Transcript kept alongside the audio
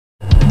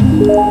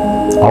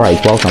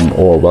Alright,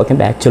 welcome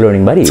back to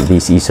Learning Buddy.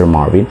 This is Sir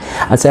Marvin.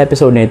 At sa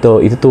episode na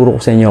ito, ituturo ko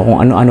sa inyo kung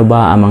ano-ano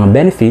ba ang mga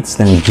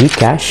benefits ng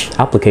GCash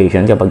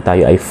application kapag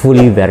tayo ay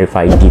fully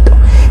verified dito.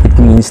 It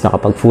means na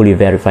kapag fully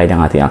verified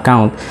ang ating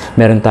account,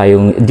 meron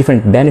tayong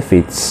different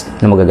benefits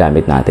na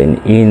magagamit natin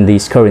in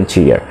this current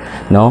year.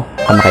 No?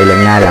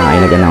 Kamakailan nga lang ay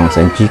nag-announce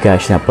ang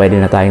GCash na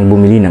pwede na tayong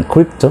bumili ng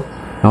crypto,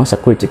 no, sa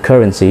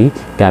cryptocurrency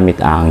gamit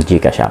ang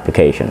GCash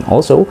application.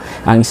 Also,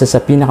 ang isa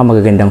sa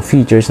pinakamagagandang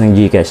features ng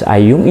GCash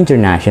ay yung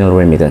international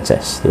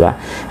remittances, di ba?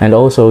 And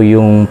also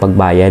yung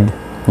pagbayad,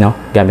 no,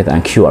 gamit ang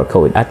QR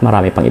code at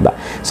marami pang iba.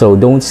 So,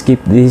 don't skip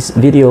this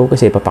video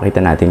kasi papakita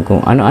natin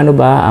kung ano-ano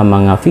ba ang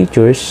mga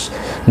features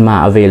na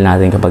ma-avail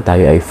natin kapag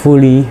tayo ay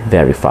fully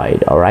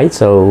verified. Alright?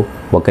 So,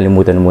 huwag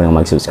kalimutan na munang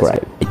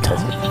mag-subscribe.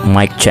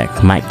 Mic check.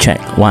 1,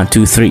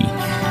 2, 3.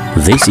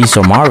 This is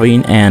Sir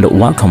Marvin and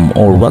welcome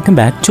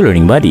back to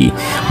Learning Buddy.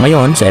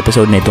 Ngayon, sa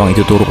episode na ito, ang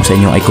ituturo ko sa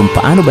inyo ay kung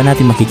paano ba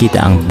natin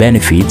makikita ang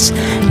benefits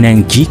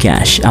ng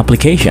GCash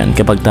application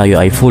kapag tayo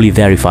ay fully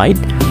verified.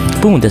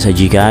 Pumunta sa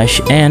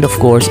GCash and of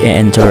course,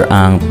 i-enter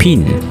ang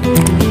PIN.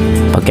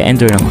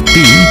 Pagka-enter ng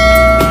PIN,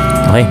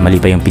 okay, mali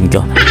pa yung PIN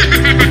ko.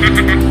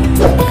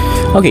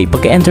 Okay,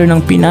 pagka-enter ng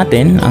PIN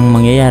natin, ang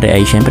mangyayari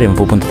ay syempre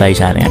mapupunta tayo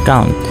sa ating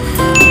account.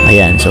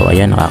 Ayan, so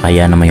ayan,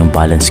 nakakaya naman yung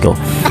balance ko.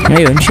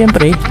 Ngayon,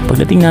 syempre,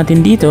 pagdating natin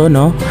dito,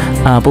 no,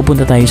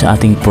 pupunta tayo sa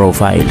ating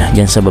profile.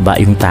 Diyan sa baba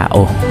yung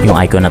tao, yung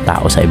icon na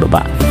tao sa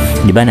ibaba.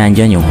 Di ba,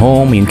 nandyan yung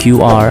home, yung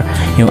QR,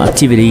 yung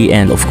activity,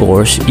 and of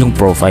course, yung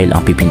profile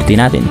ang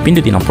pipindutin natin.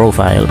 Pindutin ang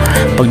profile.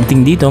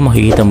 Pagdating dito,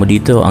 makikita mo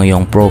dito ang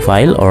yung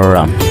profile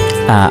or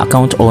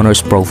account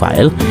owner's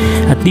profile.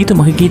 At dito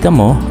makikita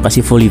mo,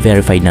 kasi fully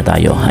verified na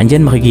tayo.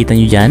 Andyan makikita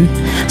nyo dyan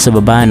sa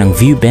baba ng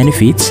view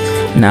benefits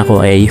na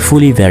ako ay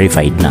fully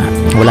verified na.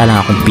 Wala lang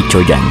akong picture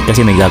dyan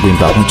kasi may gagawin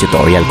pa akong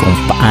tutorial kung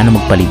paano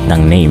magpalit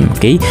ng name.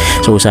 Okay?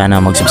 So sana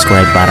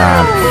mag-subscribe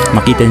para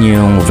makita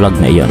nyo yung vlog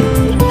na iyon.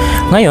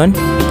 Ngayon,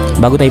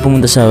 bago tayo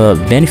pumunta sa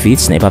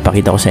benefits na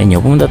ipapakita ko sa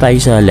inyo, pumunta tayo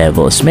sa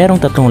levels.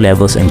 Merong tatlong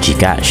levels ang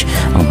GCash.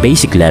 Ang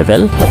basic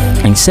level,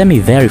 ang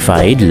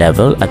semi-verified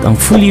level, at ang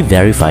fully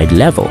verified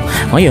level.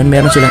 Ngayon,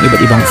 meron silang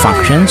iba't ibang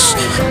functions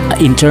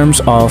in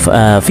terms of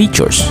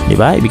features.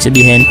 Diba? Ibig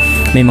sabihin,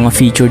 may mga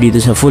feature dito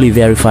sa fully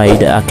verified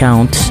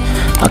accounts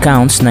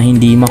na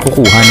hindi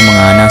makukuha ng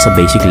mga nasa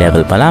basic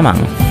level pa lamang.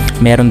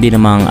 Meron din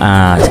namang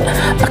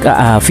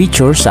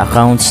features sa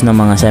accounts ng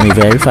mga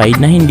semi-verified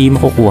na hindi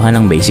makukuha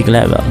ng basic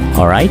level.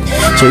 Alright?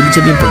 So, ibig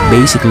sabihin, pag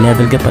basic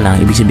level ka pa lang,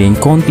 ibig sabihin,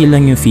 konti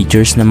lang yung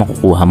features na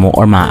makukuha mo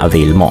or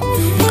ma-avail mo.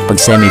 Pag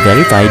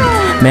semi-verified,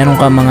 meron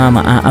ka mga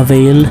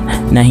ma-avail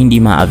na hindi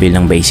ma-avail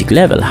ng basic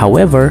level.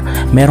 However,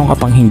 meron ka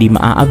pang hindi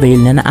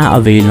ma-avail na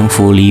na-avail ng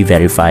fully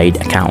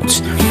verified accounts.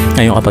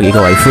 Ngayon, kapag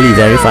ikaw ay fully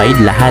verified,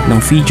 lahat ng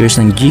features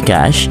ng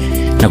GCash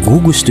na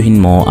gugustuhin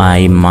mo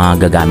ay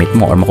magagamit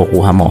mo or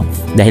makukuha mo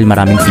dahil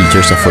maraming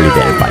features sa fully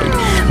verified.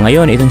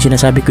 Ngayon, itong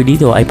sinasabi ko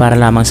dito ay para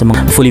lamang sa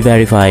mga fully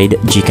verified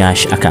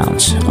GCash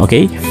accounts.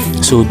 Okay?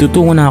 So,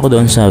 tutungo na ako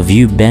doon sa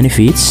view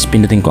benefits.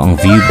 Pindutin ko ang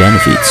view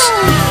benefits.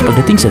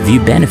 Pagdating sa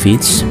view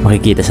benefits,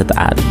 makikita sa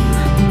taas.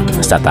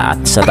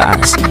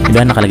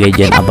 Diba nakalagay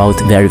dyan about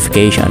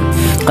verification?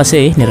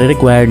 Kasi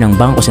nire-require ng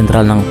Bangko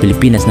Sentral ng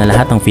Pilipinas na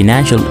lahat ng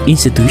financial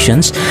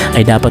institutions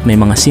ay dapat may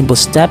mga simple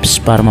steps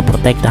para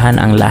maprotektahan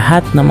ang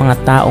lahat ng mga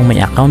taong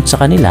may account sa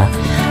kanila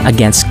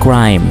against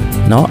crime,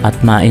 no? At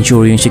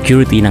ma-ensure yung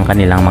security ng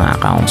kanilang mga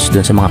accounts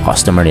doon sa mga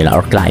customer nila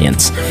or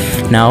clients.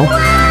 Now,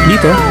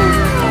 dito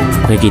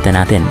makikita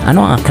natin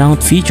ano ang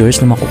account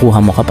features na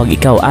makukuha mo kapag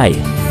ikaw ay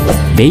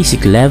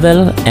basic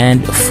level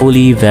and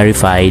fully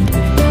verified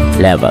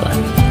level.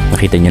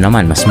 Nakita nyo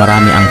naman, mas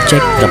marami ang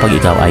check kapag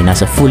ikaw ay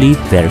nasa fully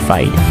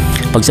verified.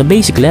 Pag sa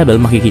basic level,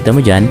 makikita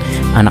mo dyan,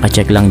 ang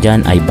naka-check lang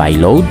dyan ay buy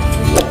load,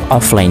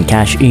 offline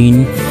cash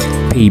in,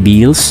 pay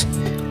bills,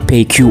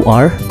 pay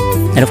QR,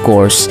 and of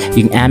course,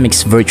 yung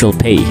Amex virtual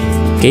pay.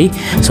 Okay?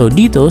 So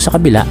dito sa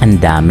kabila,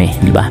 ang dami,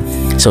 di ba?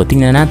 So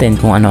tingnan natin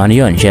kung ano-ano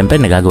 'yon. Syempre,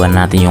 nagagawa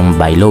natin yung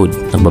buy load.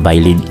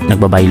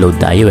 Nagba-buy load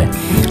tayo eh.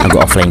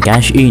 Nag-offline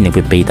cash in,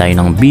 nagpe-pay tayo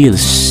ng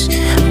bills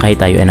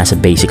kahit tayo ay nasa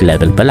basic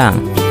level pa lang.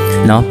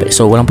 No?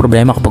 So walang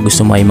problema kapag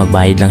gusto mo ay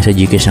magbayad lang sa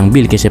GCash ng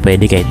bill kasi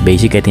pwede kahit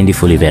basic kahit hindi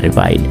fully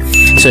verified.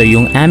 So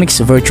yung Amex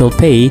virtual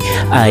pay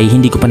ay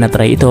hindi ko pa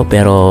na-try ito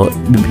pero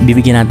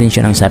bibigyan natin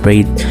siya ng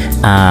separate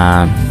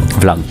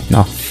vlog,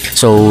 no?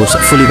 So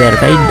sa fully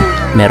verified,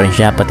 meron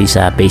siya pati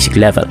sa basic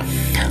level.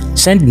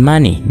 Send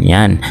money,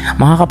 yan.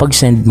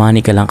 Makakapag-send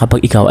money ka lang kapag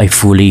ikaw ay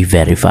fully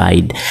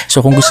verified. So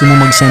kung gusto mo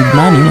mag-send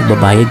money,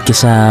 magbabayad ka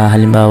sa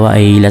halimbawa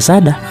ay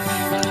Lazada,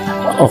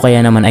 o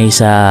kaya naman ay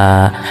sa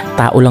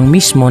tao lang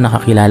mismo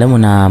nakakilala mo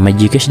na may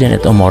GCash din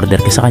at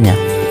umorder ka sa kanya,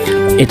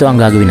 ito ang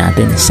gagawin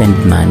natin, send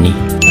money.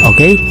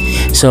 Okay?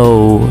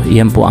 So,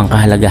 yan po ang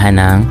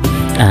kahalagahan ng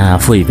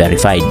fully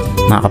verified.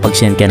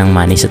 Makakapag-send ka ng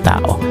money sa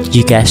tao.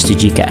 GCash to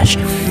GCash.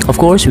 Of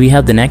course, we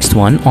have the next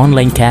one,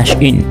 online cash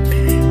in.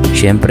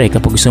 Siyempre,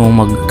 kapag gusto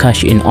mo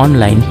mag-cash in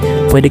online,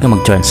 pwede ka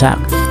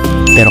mag-transact.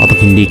 Pero kapag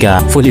hindi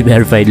ka fully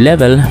verified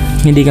level,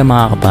 hindi ka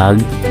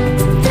makakapag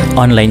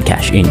online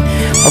cash in.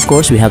 Of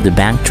course, we have the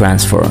bank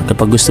transfer.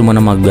 Kapag gusto mo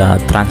na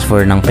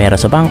mag-transfer ng pera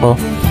sa bangko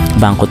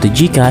to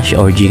GCash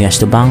or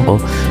GCash to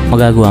bangko,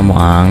 magagawa mo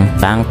ang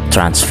bank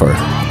transfer.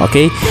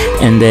 Okay?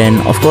 And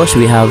then, of course,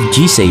 we have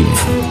GSave.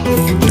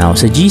 Now,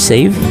 sa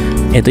GSave,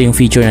 ito yung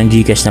feature ng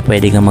GCash na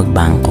pwede kang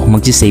magbangko.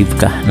 Mag-save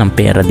ka ng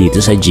pera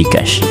dito sa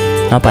GCash.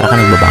 Para ka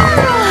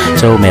nagbabangko.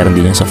 So, meron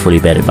din yan sa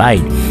fully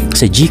verified.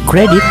 Sa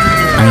G-Credit,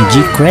 ang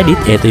G-Credit,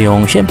 ito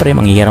yung, syempre,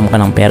 manghihiram ka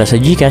ng pera sa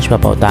GCash,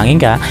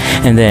 papautangin ka,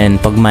 and then,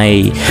 pag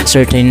may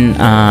certain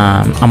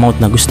amount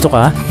na gusto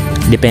ka,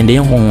 depende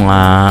yung kung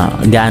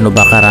gaano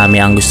ba karami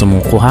ang gusto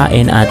mong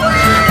kuhain at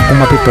kung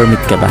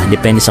mapipermit ka ba.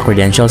 Depende sa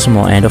credentials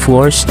mo and, of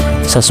course,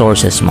 sa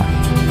sources mo.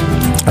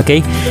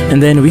 Okay,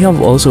 and then we have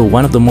also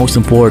one of the most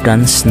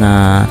important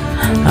na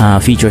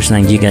features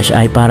ng GCash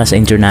ay para sa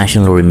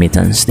international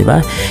remittance, di ba?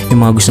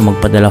 Yung mga gusto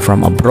magpadala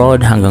from abroad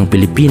hanggang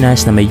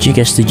Pilipinas na may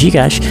GCash to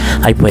GCash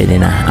ay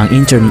pwede na ang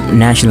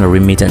international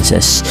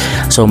remittances.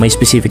 So may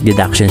specific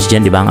deductions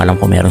diyan, di ba? Ang alam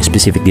ko merong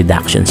specific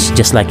deductions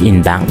just like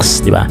in banks,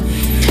 di ba?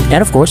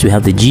 And of course, we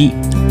have the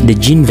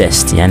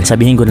Ginvest. Yan,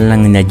 sabihin ko na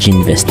lang na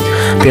Ginvest.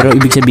 Pero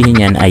ibig sabihin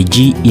yan ay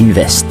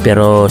G-Invest.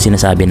 Pero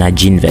sinasabi na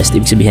Ginvest.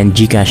 Ibig sabihin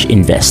GCash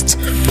Invest.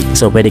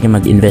 So, pwede kang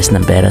mag-invest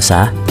ng pera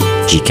sa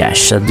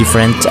GCash. Sa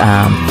different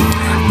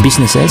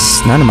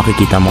businesses na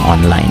makikita mo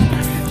online.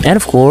 And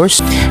of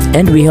course,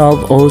 we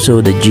have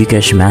also the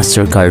GCash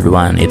Mastercard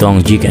 1. Ito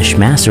ang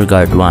GCash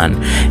Mastercard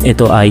 1.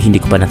 Ito ay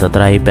hindi ko pa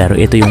natatry pero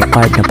ito yung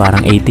card na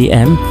parang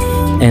ATM.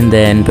 And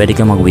then, pwede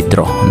kang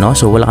mag-withdraw, no?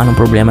 So, wala ka ng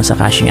problema sa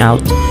cashing out,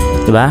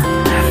 diba?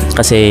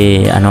 Kasi,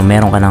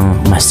 meron ka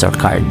ng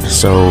Mastercard.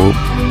 So,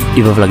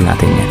 i-vlog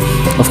natin yan.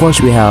 Of course,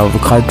 we have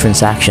card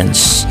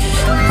transactions.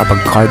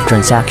 Kapag card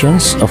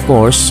transactions, of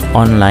course,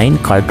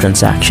 online card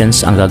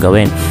transactions ang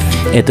gagawin.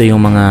 Ito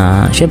yung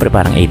mga, syempre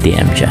parang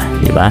ATM siya,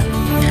 diba?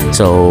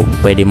 So,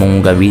 pwede mong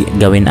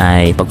gawin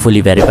ay, pag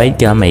fully verified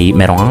ka,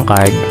 meron kang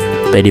card,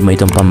 pwede mo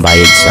itong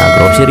pambayad sa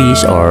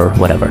groceries or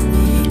whatever.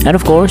 And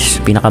of course,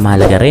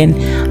 pinakamahalaga rin,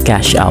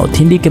 cash out.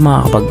 Hindi ka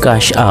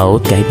makakapag-cash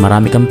out kahit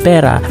marami kang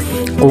pera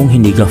kung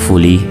hindi ka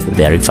fully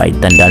verified.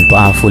 Tandaan po,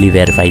 fully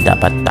verified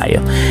dapat tayo.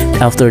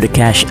 After the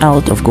cash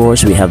out, of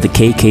course, we have the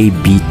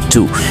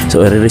KKB2.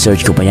 So,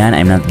 i-research ko pa yan.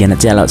 I'm not gonna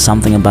tell out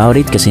something about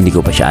it kasi hindi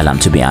ko pa siya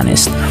alam, to be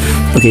honest.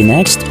 Okay,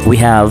 next,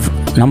 we have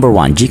number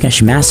 1,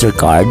 GCash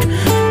Mastercard.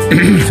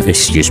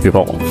 Excuse me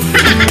po.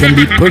 Can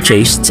be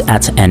purchased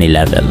at any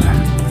level.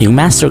 Yung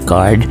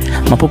Mastercard,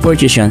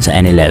 mapupurchase yun sa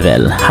any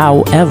level.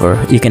 However,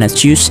 you cannot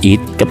choose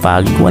it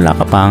kapag wala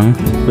ka pang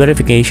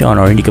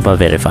verification or hindi ka pa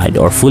verified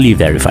or fully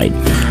verified.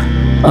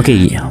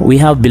 Okay, we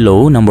have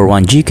below, number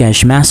 1,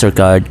 GCash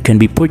Mastercard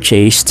can be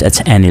purchased at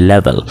any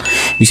level.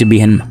 Ibig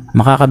sabihin,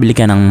 makakabili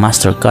ka ng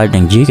Mastercard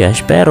ng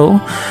GCash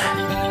pero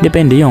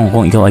depende yung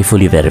kung ikaw ay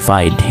fully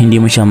verified. Hindi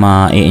mo siya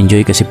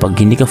ma-enjoy kasi pag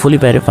hindi ka fully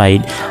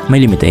verified,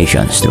 may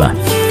limitations, di ba?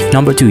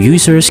 Number 2,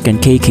 users can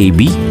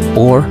KKB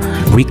or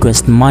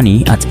request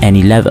money at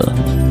any level.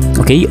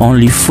 Okay,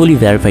 only fully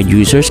verified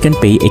users can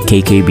pay a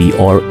KKB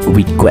or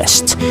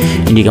request.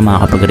 Hindi ka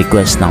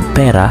makakapag-request ng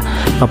pera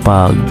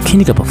kapag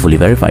hindi ka pa fully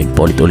verified.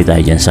 Paulit-ulit tayo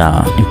dyan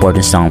sa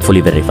importance ng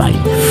fully verified.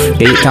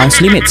 Okay,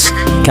 accounts limits.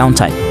 Account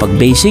type. Pag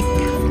basic,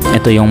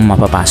 ito yung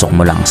mapapasok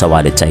mo lang sa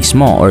wallet size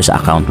mo or sa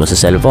account mo sa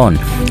cellphone,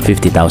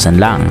 50,000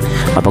 lang.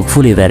 Kapag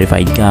fully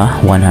verified ka,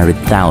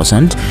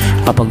 100,000.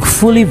 Kapag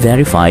fully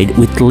verified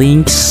with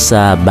links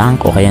sa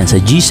bank o kaya sa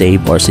GSave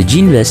or sa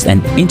Ginvest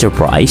and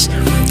Enterprise,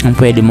 ang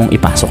pwede mong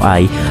ipasok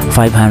ay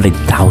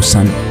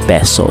 500,000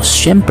 pesos.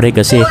 Syempre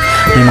kasi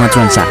may mga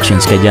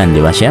transactions ka dyan,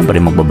 di ba?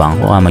 Syempre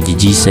magbabangko ka,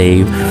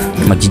 mag-GSave,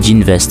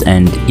 mag-Ginvest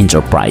and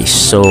Enterprise.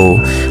 So,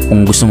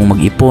 kung gusto mong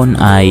mag-ipon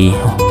ay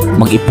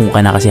mag-ipon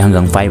ka na kasi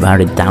hanggang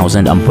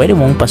 500,000 ang pwede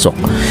mong pasok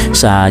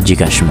sa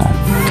GCash mo.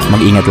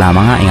 Mag-ingat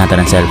lamang nga, ingatan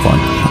ng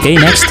cellphone. Okay,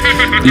 next,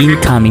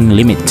 incoming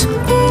limit.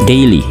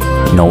 Daily,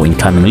 no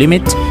incoming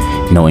limit,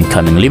 no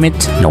incoming limit,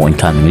 no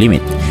incoming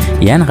limit.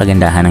 Yan ang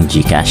kagandahan ng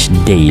GCash.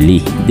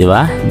 Daily, di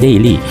ba?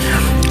 Daily.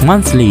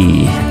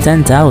 Monthly,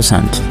 10,000.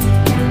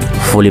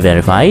 Fully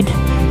verified,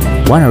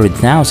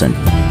 100,000.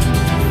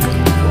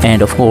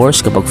 And of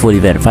course, kapag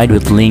fully verified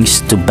with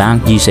links to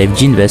bank, GSave,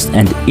 Ginvest,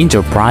 and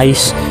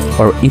Enterprise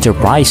or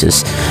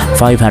Enterprises,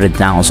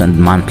 500,000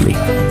 monthly.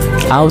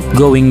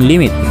 Outgoing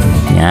limit.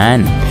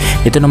 Yan.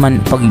 Ito naman,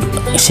 pag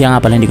siya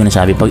nga pala hindi ko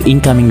nasabi, pag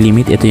incoming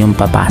limit, ito yung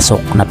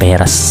papasok na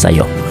pera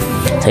sa'yo.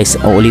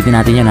 Uulitin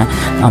natin yun ha.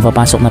 Ang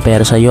papasok na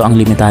pera sa'yo, ang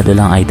limitado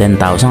lang ay 10,000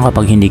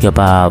 kapag hindi ka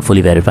pa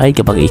fully verified.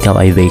 Kapag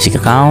ikaw ay basic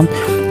account,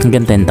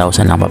 hanggang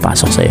 10,000 lang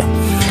papasok sa'yo.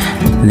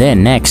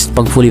 Then next,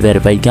 pag fully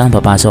verified ka, ang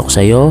papasok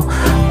sa'yo,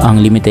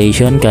 ang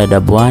limitation kada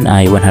buwan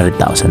ay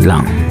 100,000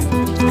 lang.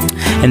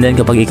 And then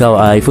kapag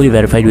ikaw ay fully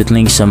verified with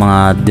links sa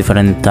mga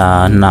different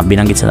na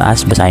binanggit sa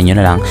taas, basahin nyo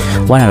na lang,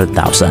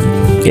 100,000.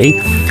 Okay?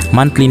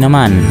 Monthly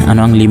naman,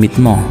 ano ang limit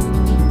mo?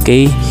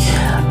 Okay?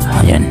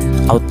 Ayan.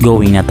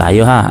 Outgoing na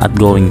tayo ha.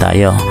 Outgoing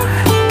tayo.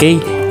 Okay?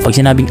 Pag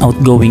sinabing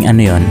outgoing,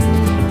 ano yon?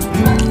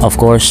 Of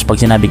course, pag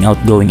sinabing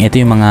outgoing,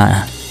 ito yung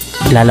mga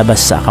lalabas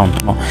sa account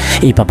mo,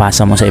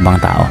 ipapasa mo sa ibang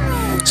tao.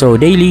 So,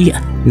 daily,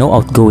 no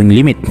outgoing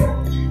limit.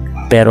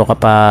 Pero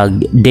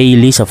kapag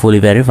daily sa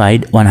fully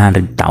verified,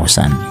 100,000.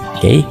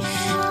 Okay?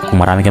 Kung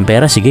marami kang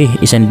pera, sige,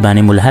 isend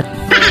money mo lahat.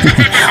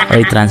 Or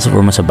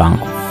i-transfer mo sa bank.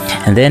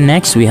 And then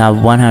next, we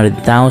have 100,000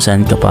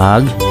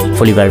 kapag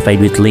fully verified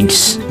with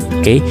links.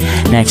 Okay?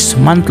 Next,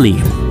 monthly,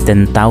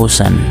 10,000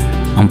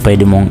 ang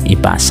pwede mong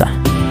ipasa.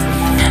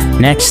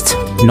 Next,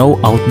 no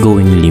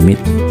outgoing limit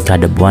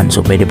kada buwan.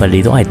 So, pwede pa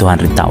dito kahit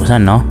 200,000,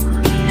 no?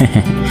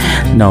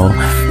 No.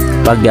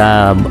 Pag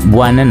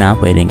buwan na,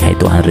 pwedeng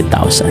kahit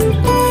 200,000.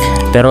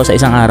 Pero sa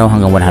isang araw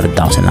hanggang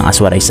 100,000 lang,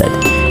 as what I said.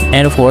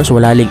 And of course,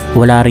 wala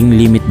ring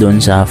limit doon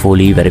sa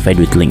fully verified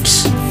with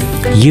links.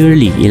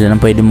 Yearly, ilan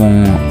ang pwede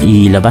mong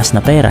ilabas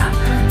na pera?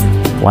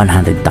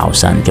 100,000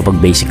 kapag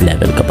basic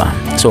level ka pa.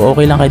 So,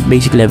 okay lang kahit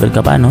basic level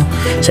ka pa, no?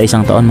 Sa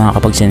isang taon,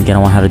 makakapag-send ka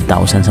ng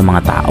 100,000 sa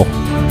mga tao.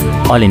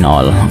 All in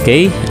all,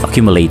 okay?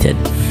 Accumulated.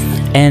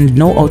 And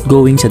no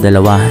outgoing sa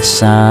dalawa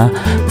sa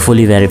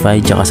fully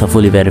verified tsaka sa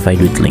fully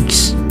verified with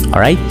links.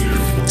 Alright?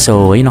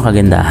 So, ayun ang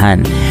kagandahan.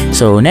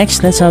 So,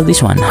 next, let's have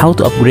this one. How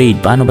to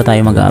upgrade. Paano ba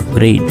tayo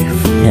mag-upgrade?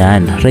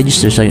 Yan.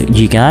 Register sa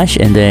GCash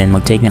and then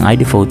mag-take ng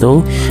ID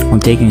photo,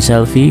 mag-take ng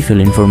selfie,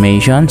 fill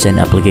information, send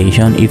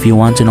application. If you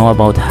want to know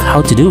about how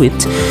to do it,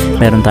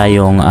 meron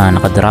tayong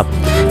nakadrop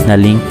na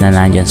link na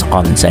nandyan sa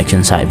comment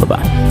section sa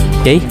ibaba.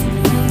 Okay?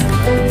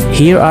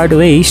 Here are the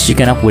ways you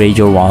can upgrade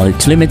your wallet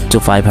limit to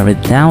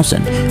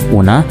 500,000.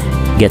 Una,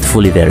 get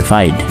fully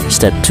verified.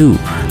 Step 2,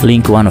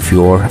 link one of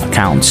your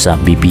accounts sa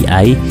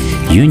BPI,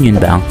 Union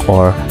Bank,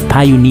 or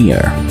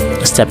Pioneer.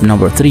 Step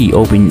number 3,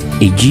 open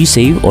a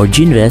GSave or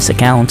GInvest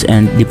account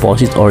and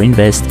deposit or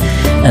invest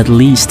at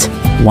least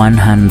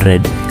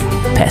 100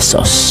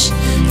 pesos.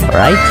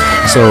 Alright?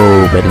 So,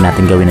 pwede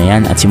natin gawin na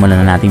yan at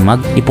simulan na natin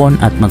mag-ipon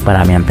at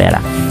magparami ng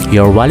pera.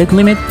 Your wallet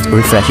limit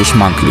refreshes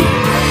monthly.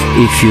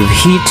 If you've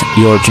hit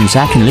your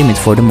transaction limit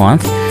for the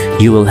month,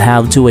 you will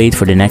have to wait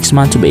for the next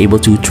month to be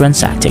able to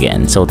transact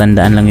again. So,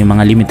 tandaan lang yung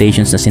mga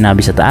limitations na sinabi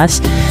sa taas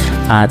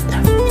at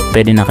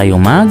pwede na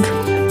kayong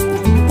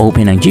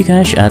mag-open ng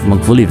GCash at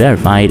mag-fully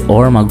verified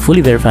or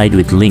mag-fully verified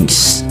with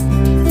links.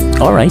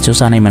 Alright, so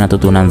sana ay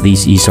manatutunan.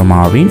 This is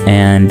Marvin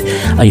and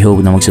I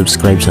hope na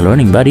mag-subscribe sa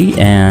Learning Buddy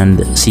and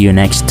see you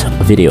next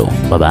video.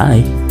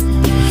 Bye-bye!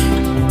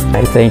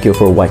 I thank you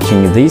for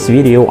watching this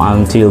video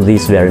until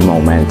this very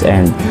moment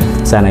and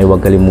sana ay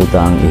huwag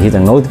kalimutang i-hit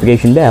ang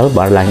notification bell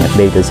para laging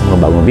updated sa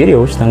mga bagong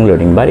videos ng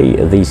Learning Buddy.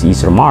 This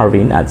is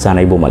Marvin at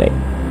sana ay bumalik.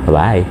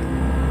 Bye-bye!